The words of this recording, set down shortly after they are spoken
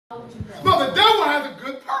No, the devil has a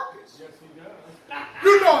good purpose. Yes, he does.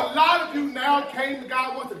 You know, a lot of you now came to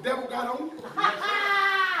God once the devil got on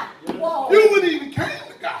you. Whoa. You wouldn't even came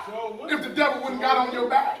to God if the devil wouldn't got on your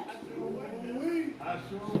back. I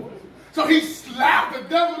sure would. So he slapped the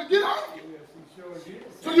devil to get on you. Yes, he sure did.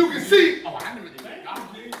 So you can see, oh, I never did that.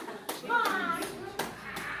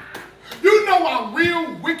 You know why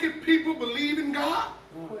real wicked people believe in God?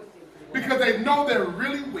 Because they know they're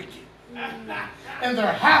really wicked. And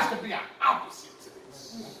there has to be an opposite to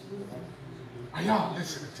this. Are y'all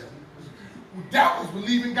listening to me? Devils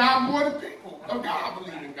believe in God more than people of God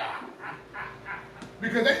believe in God.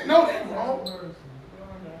 Because they know they're wrong.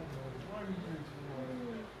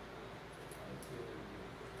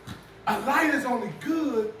 A light is only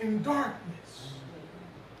good in darkness.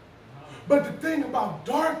 But the thing about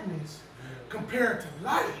darkness compared to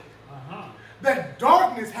light, that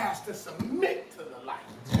darkness has to submit to the light.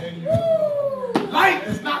 Light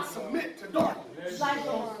does not submit to darkness.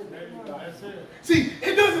 See,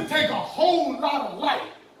 it doesn't take a whole lot of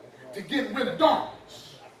light to get rid of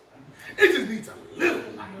darkness. It just needs a little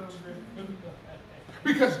light.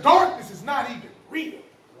 Because darkness is not even real.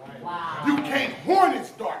 Wow. You can't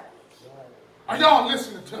harness darkness. Are y'all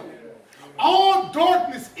listening to me? All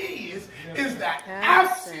darkness is the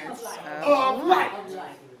absence of light.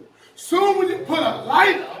 Soon when you put a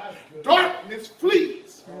light up, darkness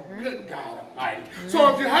flees. Good God Almighty.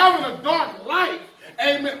 So if you're having a dark light,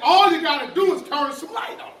 amen, all you got to do is turn some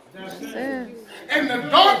light on. And the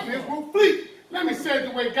darkness will flee. Let me say it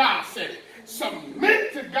the way God said it.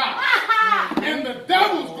 Submit to God. And the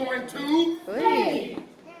devil's going to flee.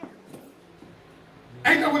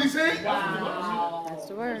 Ain't that what he said? Wow. That's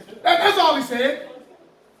the word. That's all he said.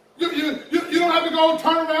 You don't have to go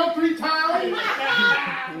turn around 3 times.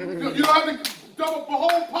 You don't have to dump a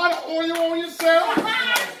whole pot of oil on yourself.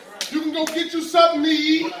 You can go get you something to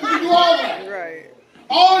eat. You can do all that. Right.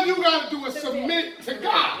 All you got to do is submit to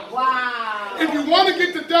God. Wow. If you want to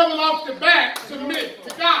get the devil off your back, submit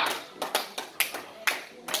to God.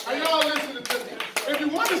 Are y'all listening to me? If you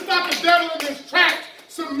want to stop the devil in his tracks,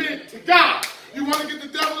 submit to God. You want to get the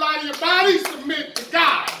devil out of your body? Submit to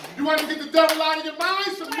God. You want to get the devil out of your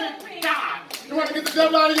mind? Submit to God. You want to get the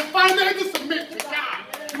devil out of your finances? Submit to God.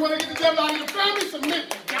 You want to get the devil out of your family? Submit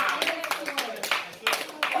to God.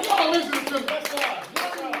 Are y'all listening to me?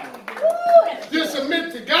 You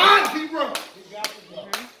submit to God, he runs.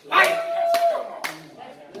 Light has come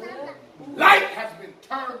on. Light has been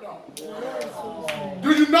turned on. Do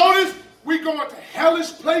you notice we go into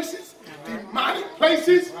hellish places? Demonic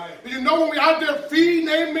places. You know when we're out there feeding,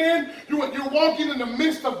 amen, you're walking in the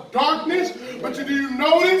midst of darkness, but do you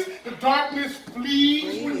notice the darkness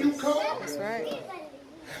flees when you come? That's right.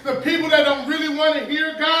 The people that don't really want to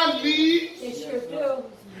hear God leave. They sure do.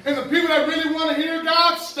 And the people that really want to hear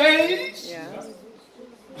God stays. Yeah.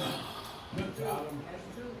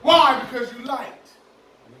 Why? Because you light.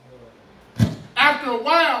 After a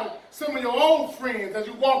while, some of your old friends, as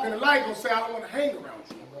you walk in the light, will say, I don't want to hang around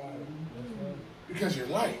you. Because you're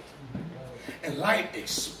light. And light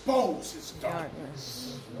exposes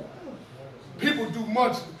darkness. People do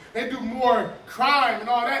they do more crime and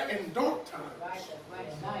all that in dark times.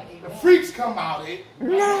 The freaks come out, eh?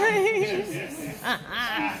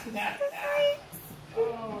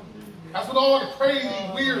 That's what all the crazy,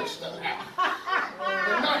 weird stuff happens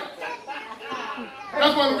at night.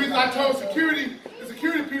 That's one of the reasons I told the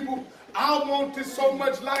security people, I want this so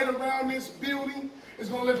much light around this building, it's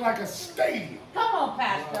going to look like a stadium. Come on,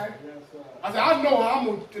 Pastor. I said, I know I'm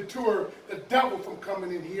going to deter the devil from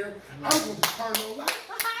coming in here. I'm going to turn on light.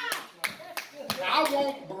 I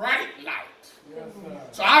want bright light.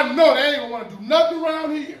 So I know they ain't going to want to do nothing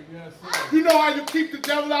around here. You know how you keep the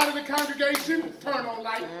devil out of the congregation? Turn on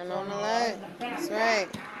light. Turn on the light. That's right.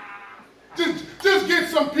 Just get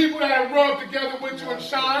some people that rub together with you and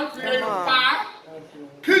shine, create a fire.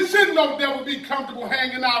 Shouldn't no devil be comfortable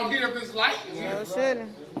hanging out here if it's light? No,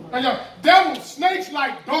 shouldn't. Now, devil snakes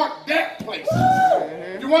like dark, damp places.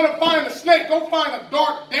 You want to find a snake, go find a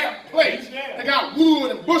dark, damp place. They got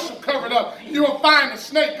wood and bushel covered up. You'll find a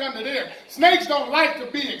snake under there. Snakes don't like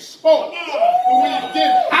to be exposed. But when you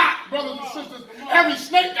get hot, brothers and sisters, every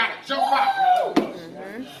snake got to jump out.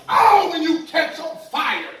 Oh, when you catch on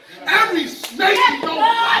fire, every snake you don't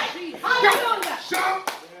like got to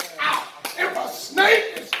jump out. If a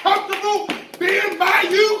snake is comfortable being by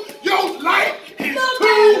you, your light is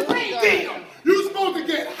too dim. You're supposed to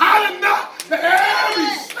get hot enough that every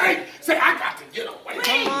snake say, I got to get away.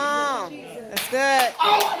 Come on. That's good.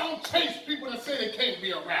 Oh, I don't chase people that say they can't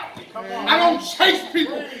be around me. I don't chase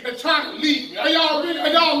people that try to leave me. Are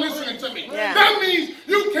y'all listening to me? Yeah. That means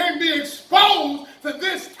you can't be exposed to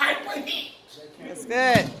this type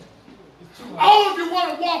Good. Oh, if you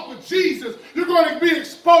want to walk with Jesus, you're going to be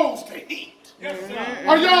exposed to heat. Yes, sir.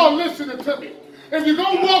 Are y'all listening to me? If you're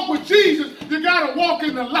going to walk with Jesus, you got to walk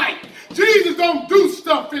in the light. Jesus don't do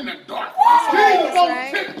stuff in the dark. Jesus don't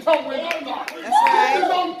right. tiptoe in the dark. right. Jesus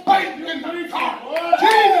don't play in the dark.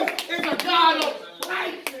 Jesus is a God of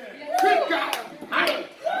light. Good God of light.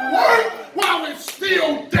 Work while it's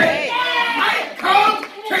still day. Light comes,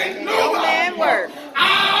 can't No man nobody work.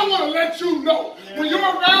 I want to let you know, when you're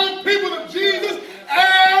around people of Jesus,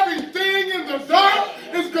 everything in the dark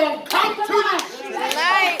is going to come to you. The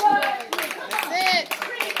light. That's it.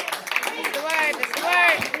 That's the word. That's the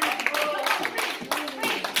word.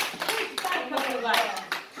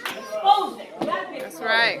 That's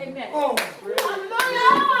right. Amen. Oh,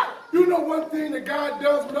 you know one thing that God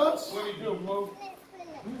does with us? What do you do, Mo?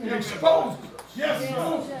 He exposes us. Yes,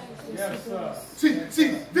 sir. Yes, sir. See,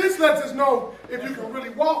 this lets us know if you can really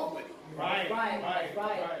walk with Him. Right.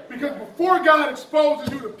 Because before God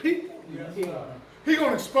exposes you to people, Yes, sir. He's going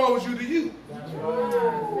to expose you to you.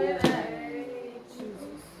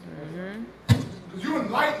 Because you're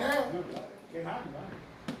in light now.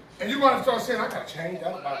 And you're going to start saying, I got to change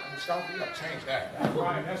that about stop. You got to change that. That's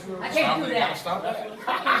right. That's real. I can't do You got to that. stop that.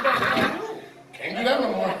 Can't do that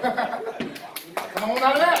no more. Come on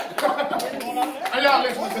out of that. Are y'all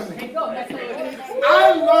listening to me? Hey, go. That's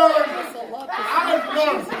what I've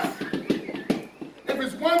learned. If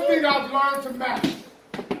it's one thing I've learned to master,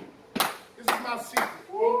 this is my secret.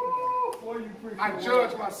 I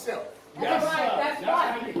judge myself. That's right. That's That's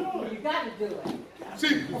right. how you do it. You got to do it.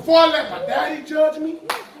 See, before I let my daddy judge me,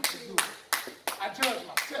 I judge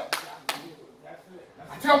myself.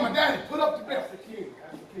 I tell my daddy, put up the belt.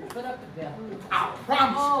 Put up the bell. I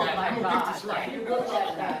promise Oh, you that. my I'm going to get God. this right. You good at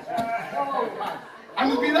that. Oh, my. I'm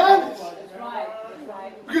just being honest. That's right. That's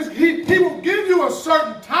right. Because he will give you a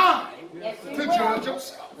certain time Yes, he to will. judge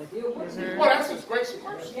yourself. But deal with it. Well, that's His grace and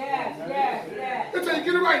mercy. Yes. He'll tell you,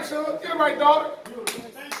 get it right, son. Get it right, daughter. Get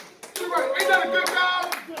it right. Ain't that a good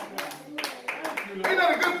God? Ain't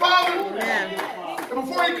that a good father? Yeah. And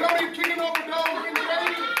before he come in kicking over dogs in the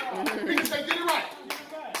age, he can say, get it right.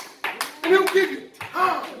 And he'll give you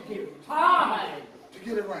time Time. to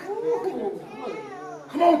get it right.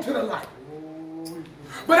 Come on to the light.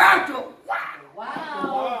 But after a while,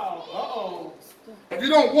 Wow. Uh-oh. if you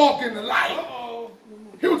don't walk in the light, Uh-oh.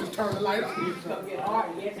 he'll just turn the light on. It's going to get hard.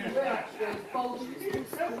 Yes, it will. It's expose you.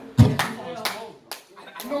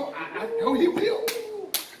 I know he will.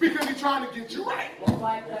 Because he's trying to get you right. That's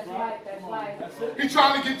right. That's right. That's right. He's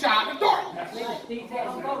trying to get you out of the darkness. Things that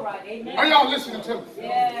don't go right. Amen. Are y'all listening to me?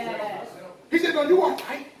 Yes. He said, no, you are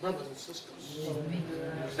right, brothers and sisters.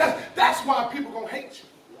 That's why people going to hate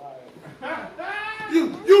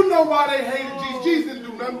you. You know why they hated Jesus. Jesus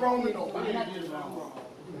didn't do nothing wrong to nobody.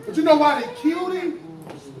 But you know why they killed him?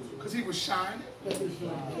 Because he was shining.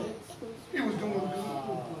 He was doing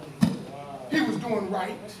good. He was doing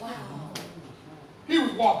right. He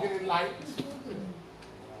was walking in light.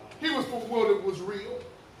 He was for what it was real.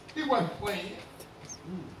 He wasn't playing.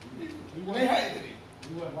 They hated him.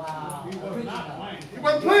 Wow. He was not playing. He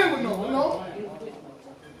wasn't playing with no one, no.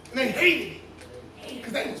 And they hated him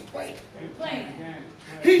because they was playing.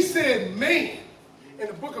 He said, man, in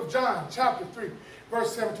the book of John, chapter 3,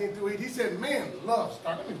 verse 17 through 8, he said, man loves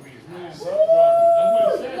darkness. Let me read his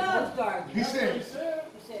eyes. Love darkness.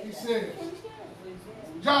 He said,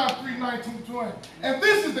 John 3, 19, 20. And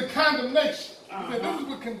this is the condemnation. He said, this is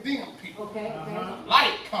what condemned people. Okay.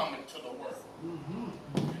 Light coming to the world.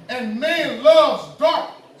 And man loves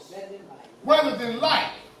darkness rather than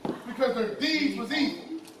light, because their deeds was evil.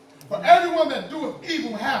 For everyone that doeth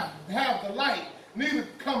evil have the light, neither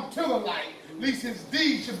come to the light, lest his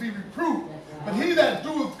deeds should be reproved. But he that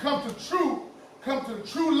doeth come to the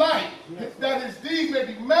true light, that his deeds may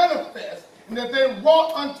be manifest, and that they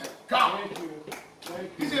wrought unto God.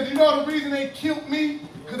 He said, you know the reason they killed me?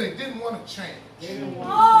 Because they didn't want to change.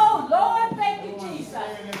 Oh, Lord, thank you, Jesus.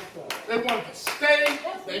 They wanted to stay.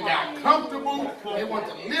 They got comfortable. They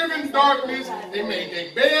wanted to live in darkness. They made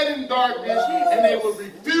their bed in darkness. And they would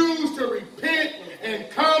refuse to repent and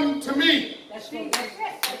come to me. That's it.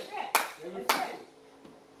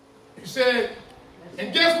 He said,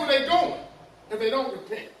 and guess where they're going if they don't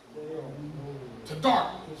repent? To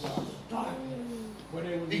darkness.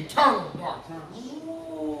 Eternal darkness.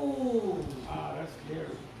 Ooh. Ah, that's scary.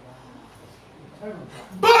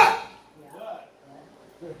 But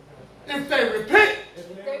if they repent,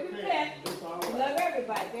 They repent. Love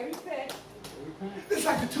everybody. They repent. it's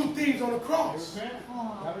like the two thieves on the cross. Repent.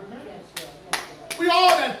 Gotta repent. We all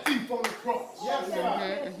that thief on the cross. Yes,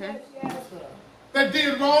 sir. Yes. That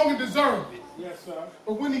did wrong and deserved it. Yes, sir.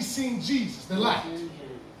 But when he seen Jesus, the light,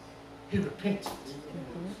 he repented.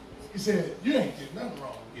 He said, you ain't did nothing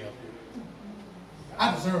wrong here.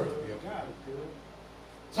 I deserve it.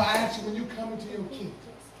 So I ask you, when you come into your kingdom,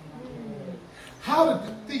 how did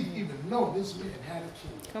the thief even know this man had a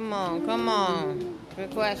kingdom? Come on, come on.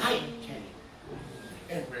 Good question. Light came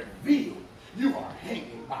and revealed you are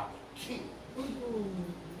hanging by the king.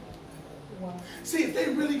 See, if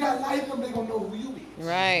they really got light in them, they're going to know who you is.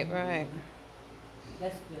 Right, right.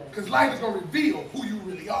 That's good. Because light is going to reveal who you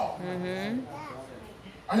really are. Mm-hmm.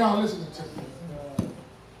 Are y'all listening to me?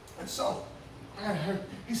 And so, I heard,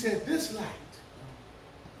 he said, this light,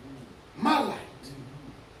 my light,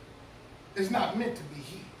 is not meant to be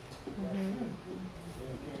hid.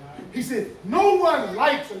 He said, no one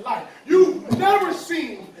lights a light. You've never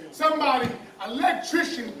seen somebody,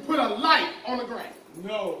 electrician, put a light on the ground.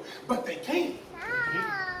 No. But they can.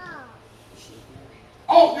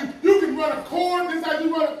 Oh, you can run a cord, just like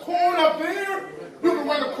you run a cord up there, you can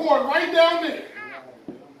run a cord right down there.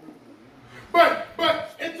 But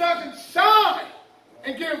it doesn't shine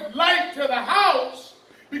and give light to the house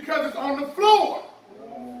because it's on the floor.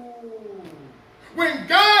 When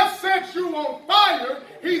God sets you on fire,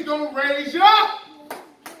 he's going to raise you up.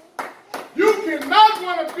 You cannot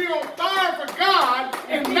want to be on fire for God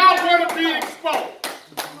and not want to be exposed.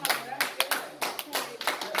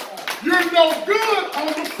 You're no good on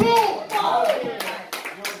the floor.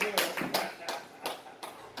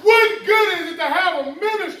 What good is it to have a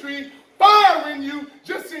ministry firing you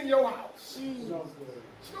just in your house?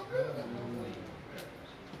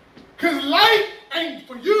 Because light ain't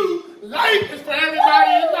for you, light is for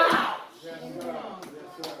everybody in the house.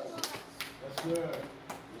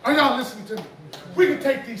 Are y'all listening to me? We can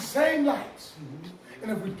take these same lights, and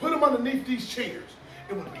if we put them underneath these chairs,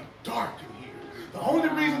 it would be dark in here. The only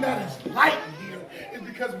reason that it's light in here is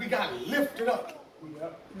because we got lifted up.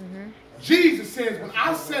 Jesus says, when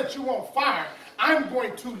I set you on fire, I'm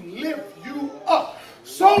going to lift you up.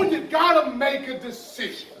 So you gotta make a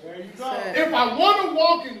decision. If I want to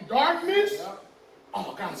walk in darkness,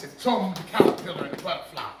 oh, God said, show them the caterpillar and the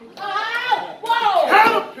butterfly. Oh, whoa!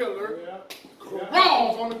 Caterpillar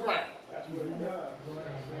crawls on the ground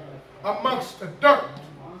amongst the dirt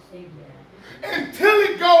until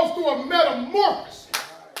it goes through a metamorphosis,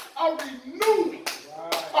 a renewing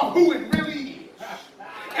of who it really is.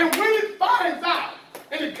 And when it finds out,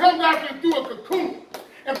 and it comes out through a cocoon,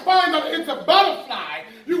 and finds out it's a butterfly,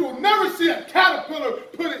 you will never see a caterpillar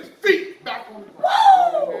put its feet back on the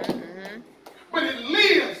ground. But it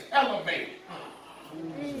lives elevated.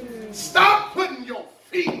 Stop putting your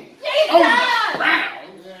feet on the ground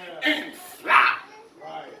and fly.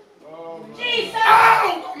 Jesus!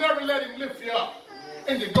 Oh, don't ever let him lift you up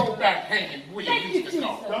and you go back hanging where you used to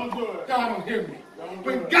go. Don't do it. God don't hear me.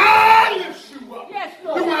 When God lifts you up, Yes,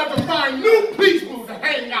 you're Lord. going to have to find new people to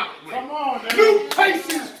hang out with. Come on, man. New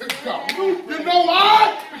places to go. You know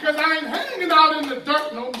why? Because I ain't hanging out in the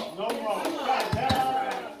dirt no more. No more.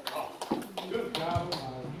 Good job.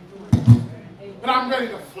 But I'm ready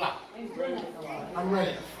to fly. I'm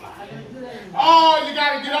ready to fly. Oh, you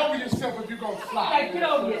got to get over yourself if you're going to fly. Hey, get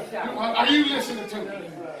over yourself. Are you listening to me?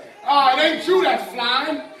 It ain't you that's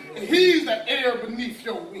flying. He's the air beneath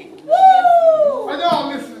your wings. Are y'all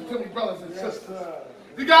listening to me, brothers and sisters?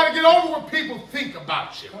 You got to get over what people think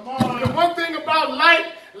about you. The one thing about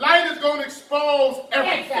light is going to expose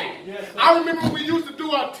everything. I remember when we used to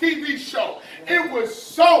do our TV show. It was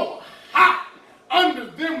so hot under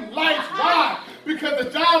them lights. Why? Because the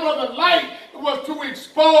job of the light was to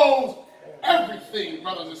expose everything,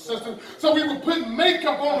 brothers and sisters. So we would put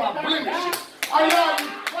makeup on our blemishes. Are y'all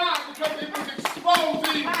crying because it was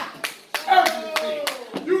exposing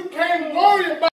everything? You can't worry about